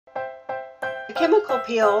A chemical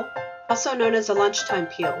peel, also known as a lunchtime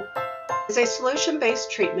peel, is a solution-based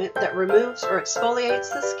treatment that removes or exfoliates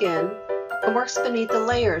the skin and works beneath the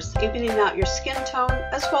layers, evening out your skin tone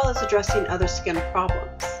as well as addressing other skin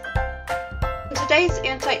problems. In today's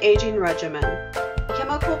anti-aging regimen, a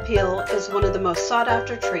chemical peel is one of the most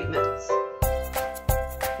sought-after treatments.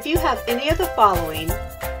 If you have any of the following,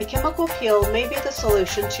 a chemical peel may be the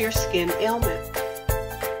solution to your skin ailment: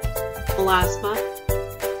 melasma,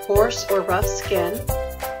 coarse or rough skin,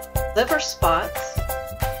 liver spots,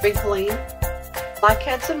 wrinkling,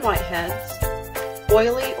 blackheads and whiteheads,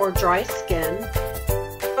 oily or dry skin,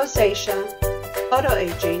 rosacea,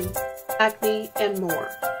 photoaging, acne, and more.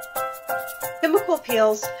 Chemical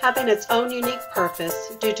peels, having its own unique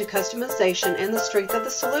purpose due to customization and the strength of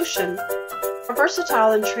the solution, are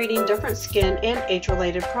versatile in treating different skin and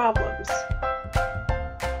age-related problems.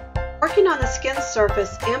 Working on the skin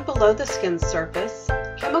surface and below the skin surface,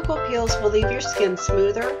 chemical peels will leave your skin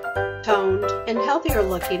smoother, toned, and healthier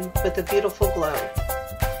looking with a beautiful glow.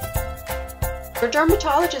 Your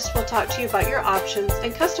dermatologist will talk to you about your options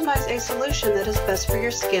and customize a solution that is best for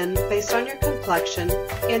your skin based on your complexion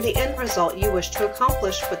and the end result you wish to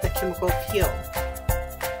accomplish with the chemical peel.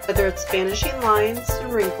 Whether it's vanishing lines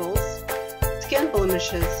and wrinkles, skin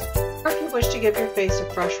blemishes, or if you wish to give your face a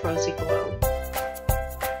fresh rosy glow.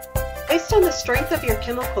 Based on the strength of your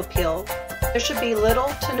chemical peel, there should be little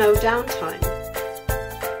to no downtime.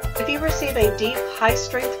 If you receive a deep,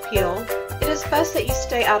 high-strength peel, it is best that you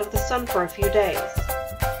stay out of the sun for a few days.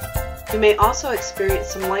 You may also experience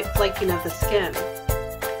some light flaking of the skin.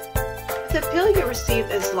 If the peel you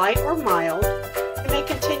receive is light or mild, you may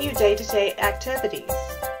continue day-to-day activities,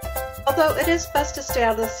 although it is best to stay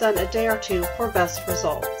out of the sun a day or two for best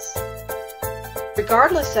results.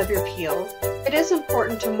 Regardless of your peel, it is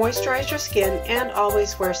important to moisturize your skin and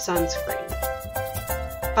always wear sunscreen.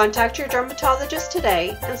 Contact your dermatologist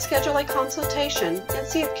today and schedule a consultation and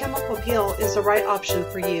see if chemical peel is the right option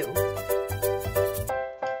for you.